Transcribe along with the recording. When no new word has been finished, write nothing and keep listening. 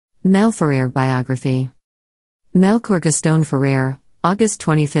Mel Ferrer Biography. Melchor Gastón Ferrer, August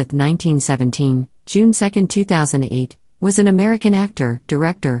 25, 1917, June 2, 2008, was an American actor,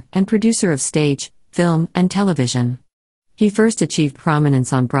 director, and producer of stage, film, and television. He first achieved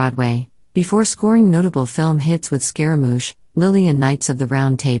prominence on Broadway, before scoring notable film hits with Scaramouche, Lili and Knights of the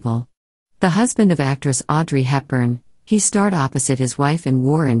Round Table. The husband of actress Audrey Hepburn, he starred opposite his wife in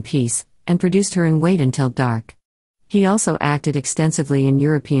War and Peace, and produced her in Wait Until Dark. He also acted extensively in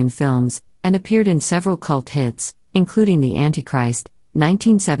European films, and appeared in several cult hits, including The Antichrist,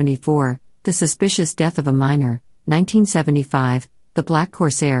 1974, The Suspicious Death of a Minor, 1975, The Black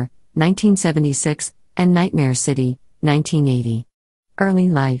Corsair, 1976, and Nightmare City, 1980. Early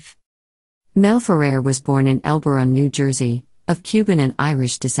life. Mel Ferrer was born in Elberon, New Jersey, of Cuban and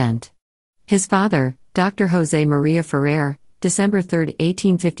Irish descent. His father, Dr. José María Ferrer, December 3,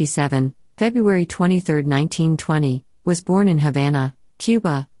 1857, February 23, 1920, was born in Havana,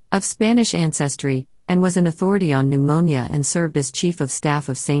 Cuba, of Spanish ancestry, and was an authority on pneumonia and served as Chief of Staff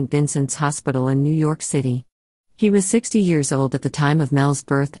of St. Vincent's Hospital in New York City. He was 60 years old at the time of Mel's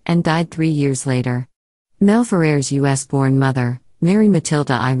birth and died 3 years later. Mel Ferrer's U.S.-born mother, Mary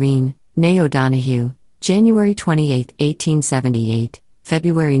Matilda Irene, née O'Donoghue, January 28, 1878,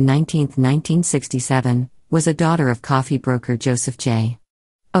 February 19, 1967, was a daughter of coffee broker Joseph J.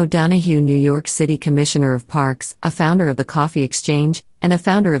 O'Donoghue, New York City Commissioner of Parks, a founder of the Coffee Exchange, and a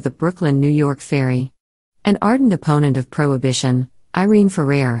founder of the Brooklyn, New York Ferry. An ardent opponent of Prohibition, Irene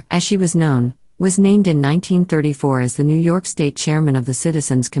Ferrer, as she was known, was named in 1934 as the New York State Chairman of the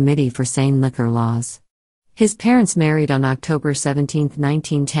Citizens Committee for Sane Liquor Laws. His parents married on October 17,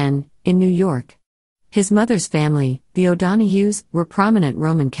 1910, in New York. His mother's family, the O'Donohues, were prominent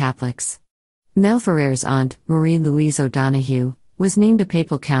Roman Catholics. Mel Ferrer's aunt, Marie Louise O'Donoghue, was named a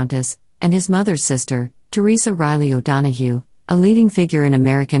papal countess, and his mother's sister, Teresa Riley O'Donoghue, a leading figure in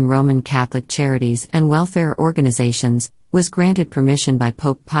American Roman Catholic charities and welfare organizations, was granted permission by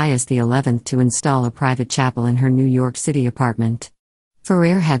Pope Pius XI to install a private chapel in her New York City apartment.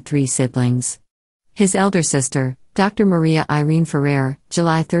 Ferrer had 3 siblings. His elder sister, Dr. Maria Irene Ferrer,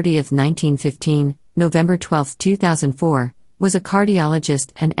 July 30, 1915, November 12, 2004, was a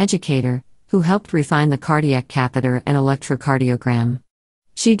cardiologist and educator, who helped refine the cardiac catheter and electrocardiogram.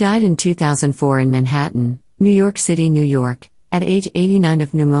 She died in 2004 in Manhattan, New York City, New York, at age 89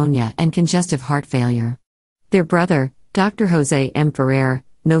 of pneumonia and congestive heart failure. Their brother, Dr. José M. Ferrer,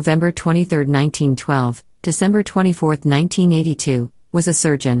 November 23, 1912, December 24, 1982, was a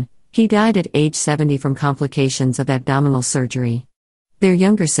surgeon. He died at age 70 from complications of abdominal surgery. Their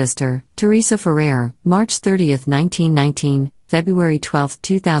younger sister, Teresa Ferrer, March 30, 1919, February 12,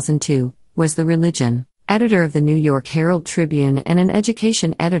 2002, was the religion editor of the New York Herald Tribune and an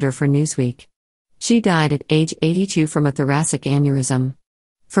education editor for Newsweek. She died at age 82 from a thoracic aneurysm.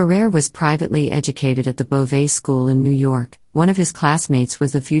 Ferrer was privately educated at the Beauvais School in New York. One of his classmates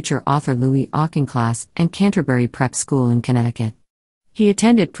was the future author Louis Auchincloss, and Canterbury Prep School in Connecticut. He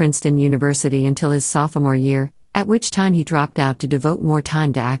attended Princeton University until his sophomore year, at which time he dropped out to devote more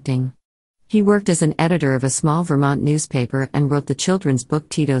time to acting. He worked as an editor of a small Vermont newspaper and wrote the children's book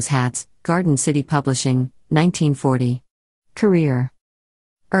Tito's Hats, Garden City Publishing, 1940. Career.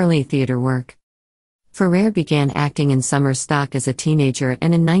 Early theater work. Ferrer began acting in summer stock as a teenager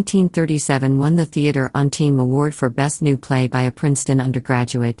and in 1937 won the Theater on Team Award for Best New Play by a Princeton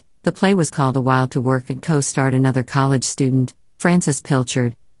undergraduate. The play was called A While to Work and co-starred another college student, Frances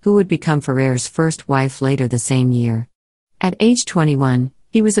Pilchard, who would become Ferrer's first wife later the same year. At age 21,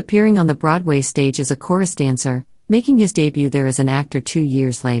 he was appearing on the Broadway stage as a chorus dancer, making his debut there as an actor 2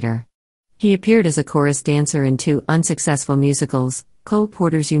 years later. He appeared as a chorus dancer in 2 unsuccessful musicals, Cole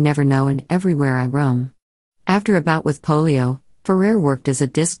Porter's You Never Know and Everywhere I Roam. After a bout with polio, Ferrer worked as a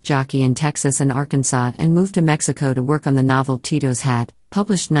disc jockey in Texas and Arkansas and moved to Mexico to work on the novel Tito's Hat,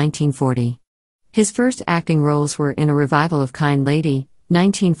 published 1940. His first acting roles were in A Revival of Kind Lady,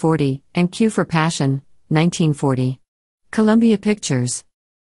 1940, and Cue for Passion, 1940. Columbia Pictures.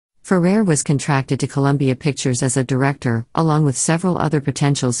 Ferrer was contracted to Columbia Pictures as a director, along with several other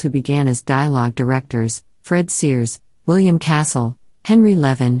potentials who began as dialogue directors, Fred Sears, William Castle, Henry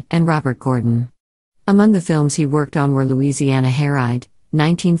Levin, and Robert Gordon. Among the films he worked on were Louisiana Hayride,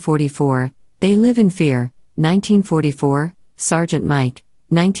 1944, They Live in Fear, 1944, Sergeant Mike,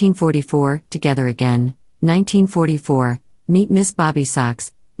 1944, Together Again, 1944, Meet Miss Bobby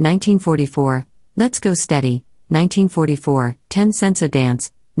Sox, 1944, Let's Go Steady, 1944, 10 Cents a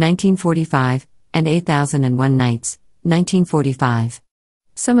Dance, 1945, and 8001 Nights, 1945.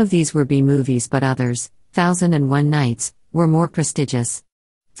 Some of these were B-movies but others, 1001 Nights, were more prestigious.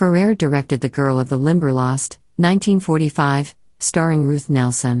 Ferrer directed The Girl of the Limberlost, 1945, starring Ruth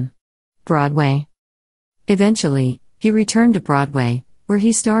Nelson. Broadway. Eventually, he returned to Broadway, where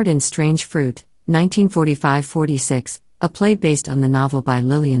he starred in Strange Fruit, 1945-46, a play based on the novel by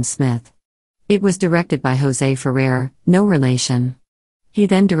Lillian Smith. It was directed by José Ferrer, no relation. He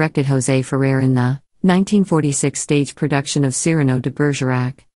then directed José Ferrer in the 1946 stage production of Cyrano de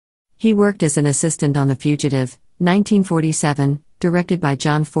Bergerac. He worked as an assistant on The Fugitive, 1947, directed by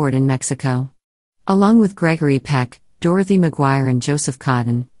John Ford in Mexico. Along with Gregory Peck, Dorothy McGuire and Joseph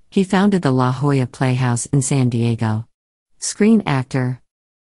Cotten, he founded the La Jolla Playhouse in San Diego. Screen actor.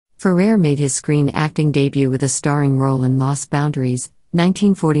 Ferrer made his screen acting debut with a starring role in Lost Boundaries,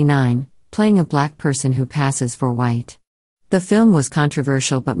 1949, playing a black person who passes for white. The film was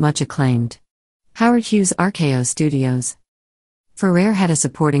controversial but much acclaimed. Howard Hughes RKO Studios. Ferrer had a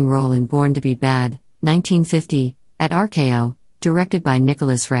supporting role in Born to Be Bad, 1950, at RKO, directed by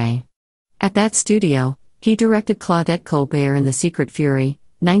Nicholas Ray. At that studio, he directed Claudette Colbert in The Secret Fury,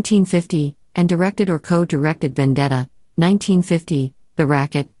 1950, and directed or co-directed Vendetta, 1950, The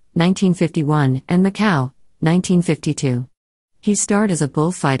Racket, 1951, and Macau, 1952. He starred as a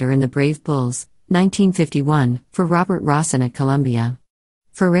bullfighter in The Brave Bulls, 1951, for Robert Rossen at Columbia.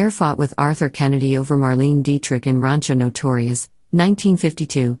 Ferrer fought with Arthur Kennedy over Marlene Dietrich in Rancho Notorious,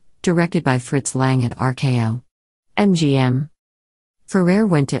 1952, directed by Fritz Lang at RKO. MGM. Ferrer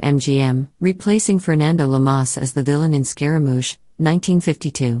went to MGM, replacing Fernando Lamas as the villain in Scaramouche,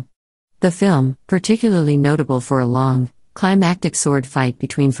 1952. The film, particularly notable for a long, climactic sword fight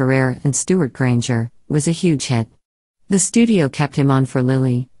between Ferrer and Stuart Granger, was a huge hit. The studio kept him on for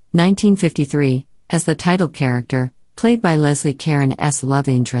Lili, 1953, as the title character, played by Leslie Caron's love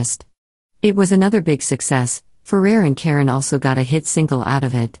interest. It was another big success. Ferrer and Caron also got a hit single out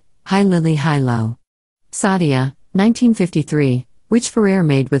of it, Hi Lily Hi Lo. Sadia, 1953, which Ferrer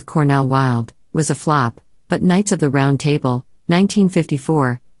made with Cornel Wilde, was a flop, but Knights of the Round Table,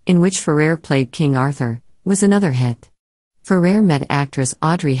 1954, in which Ferrer played King Arthur, was another hit. Ferrer met actress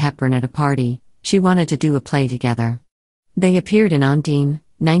Audrey Hepburn at a party. She wanted to do a play together. They appeared in Ondine,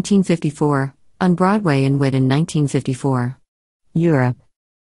 1954, on Broadway and Wit in 1954. Europe.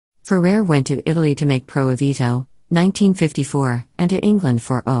 Ferrer went to Italy to make Pro Evito, 1954, and to England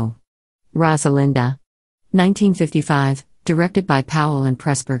for O. Rosalinda. 1955, directed by Powell and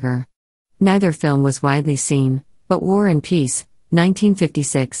Pressburger. Neither film was widely seen, but War and Peace,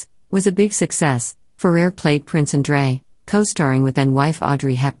 1956, was a big success. Ferrer played Prince André, co-starring with then-wife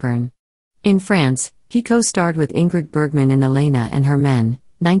Audrey Hepburn. In France, he co-starred with Ingrid Bergman in Elena and Her Men,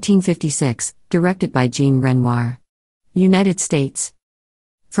 1956, directed by Jean Renoir. United States.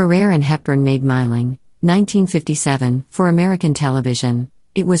 Ferrer and Hepburn made Myling, 1957, for American television.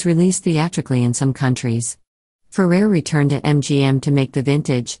 It was released theatrically in some countries. Ferrer returned to MGM to make The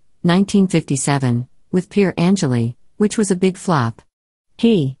Vintage, 1957, with Pier Angeli, which was a big flop.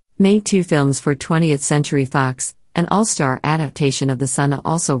 He made two films for 20th Century Fox, an all-star adaptation of The Sun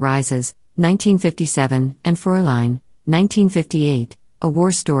Also Rises, 1957, and Fräulein, 1958, a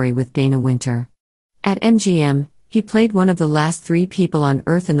war story with Dana Winter. At MGM, he played one of the last three people on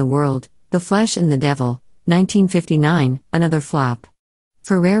Earth in the world, The Flesh and the Devil, 1959, another flop.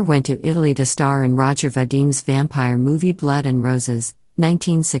 Ferrer went to Italy to star in Roger Vadim's vampire movie Blood and Roses,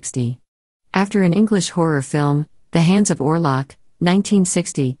 1960. After an English horror film, The Hands of Orlok,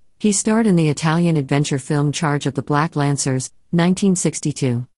 1960, he starred in the Italian adventure film Charge of the Black Lancers,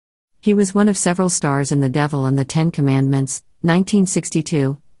 1962. He was one of several stars in The Devil and the Ten Commandments,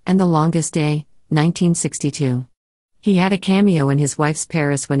 1962, and The Longest Day, 1962. He had a cameo in his wife's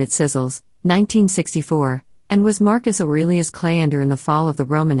Paris When It Sizzles, 1964, and was Marcus Aurelius Cleander in The Fall of the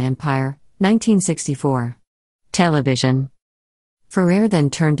Roman Empire, 1964. Television. Ferrer then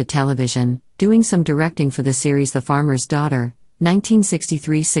turned to television, doing some directing for the series The Farmer's Daughter,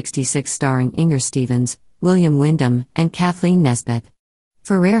 1963-66, starring Inger Stevens, William Wyndham, and Kathleen Nesbitt.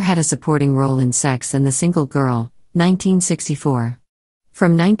 Ferrer had a supporting role in Sex and the Single Girl, 1964.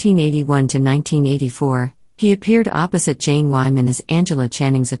 From 1981 to 1984, he appeared opposite Jane Wyman as Angela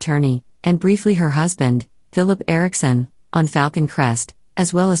Channing's attorney, and briefly her husband, Philip Erickson, on Falcon Crest,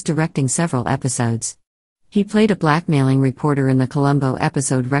 as well as directing several episodes. He played a blackmailing reporter in the Columbo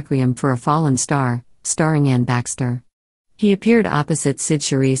episode Requiem for a Fallen Star, starring Ann Baxter. He appeared opposite Sid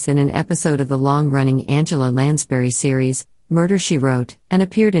Charisse in an episode of the long-running Angela Lansbury series, Murder, She Wrote, and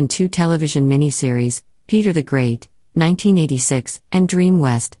appeared in two television miniseries, Peter the Great, 1986, and Dream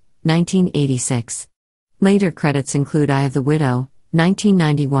West, 1986. Later credits include Eye of the Widow,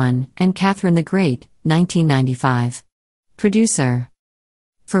 1991, and Catherine the Great, 1995. Producer.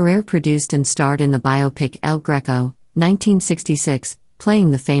 Ferrer produced and starred in the biopic El Greco, 1966,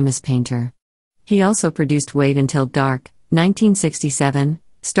 playing the famous painter. He also produced Wait Until Dark, 1967,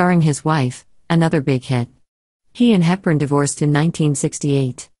 starring his wife, another big hit. He and Hepburn divorced in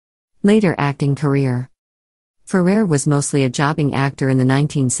 1968. Later acting career. Ferrer was mostly a jobbing actor in the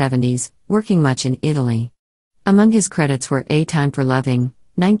 1970s, working much in Italy. Among his credits were A Time for Loving,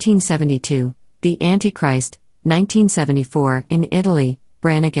 1972, The Antichrist, 1974, in Italy,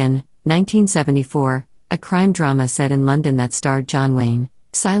 Brannigan, 1974, a crime drama set in London that starred John Wayne,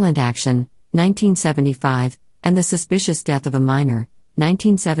 Silent Action, 1975, and The Suspicious Death of a Minor,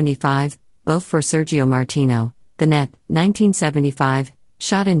 1975, both for Sergio Martino, The Net, 1975,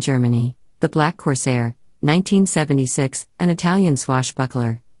 Shot in Germany, The Black Corsair, 1976, an Italian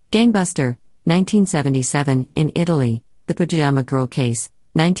swashbuckler, Gangbuster, 1977, in Italy, The Pajama Girl Case,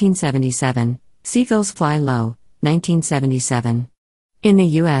 1977, Seagulls Fly Low, 1977. In the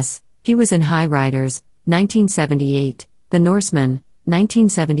U.S., he was in High Riders, 1978, The Norseman,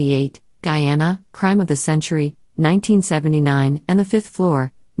 1978, Guyana, Crime of the Century, 1979, and The Fifth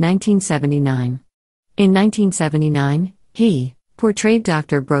Floor, 1979. In 1979, he portrayed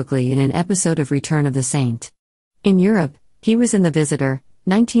Dr. Broglie in an episode of Return of the Saint. In Europe, he was in The Visitor,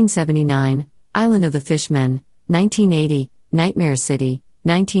 1979, Island of the Fishmen, 1980, Nightmare City,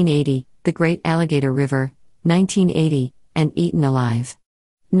 1980, The Great Alligator River, 1980, and Eaten Alive.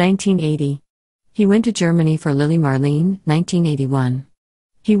 1980. He went to Germany for Lili Marlene, 1981.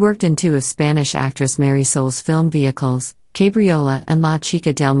 He worked in two of Spanish actress Marisol's film vehicles, Cabriola and La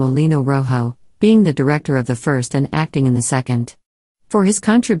Chica del Molino Rojo, being the director of the first and acting in the second. For his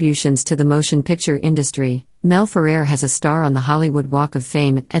contributions to the motion picture industry, Mel Ferrer has a star on the Hollywood Walk of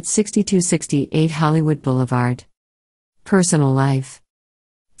Fame at 6268 Hollywood Boulevard. Personal life.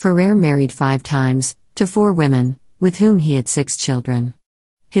 Ferrer married 5 times, to 4 women, with whom he had 6 children.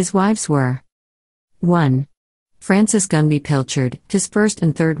 His wives were 1. Frances Gunby Pilchard, his first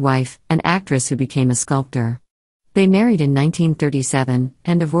and third wife, an actress who became a sculptor. They married in 1937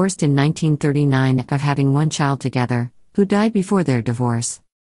 and divorced in 1939 after having 1 child together, who died before their divorce.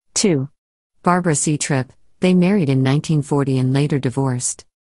 2. Barbara C. Tripp, they married in 1940 and later divorced.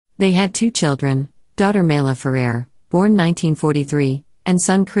 They had 2 children, daughter Mela Ferrer, born 1943, and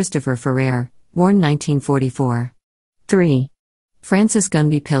son Christopher Ferrer, born 1944. 3. Frances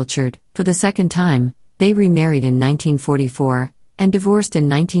Gunby Pilchard, for the second time, they remarried in 1944, and divorced in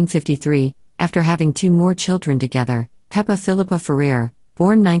 1953, after having 2 more children together, Peppa Philippa Ferrer,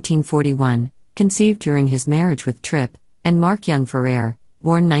 born 1941, conceived during his marriage with Tripp, and Mark Young Ferrer,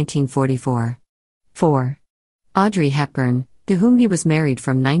 born 1944. 4. Audrey Hepburn, to whom he was married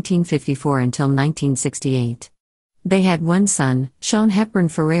from 1954 until 1968. They had 1 son, Sean Hepburn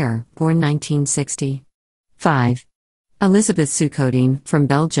Ferrer, born 1960. 5. Elizabeth Sucodine, from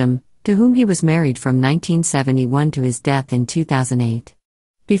Belgium, to whom he was married from 1971 to his death in 2008.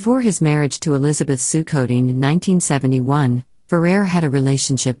 Before his marriage to Elizabeth Sucodine in 1971, Ferrer had a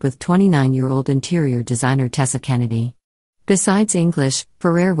relationship with 29-year-old interior designer Tessa Kennedy. Besides English,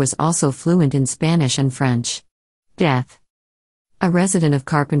 Ferrer was also fluent in Spanish and French. Death. A resident of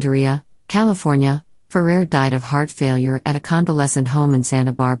Carpinteria, California, Ferrer died of heart failure at a convalescent home in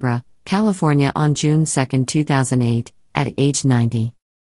Santa Barbara, California on June 2, 2008, at age 90.